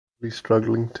Really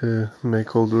struggling to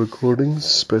make all the recordings,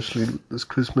 especially this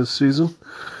Christmas season.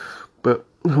 But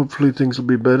hopefully things will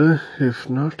be better. If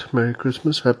not, Merry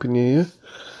Christmas, Happy New Year.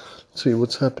 Let's see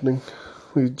what's happening.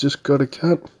 We just got a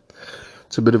cat.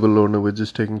 It's a bit of a loner. We're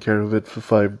just taking care of it for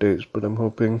 5 days, but I'm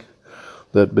hoping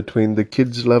that between the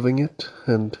kids loving it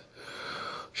and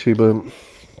Sheba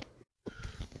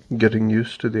getting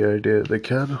used to the idea of the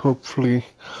cat, hopefully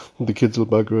the kids will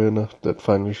bug her enough that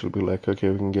finally she'll be like, okay,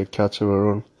 we can get cats of our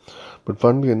own. But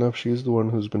funnily enough, she's the one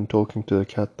who's been talking to the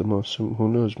cat the most. So who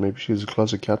knows? Maybe she's a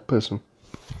closet cat person.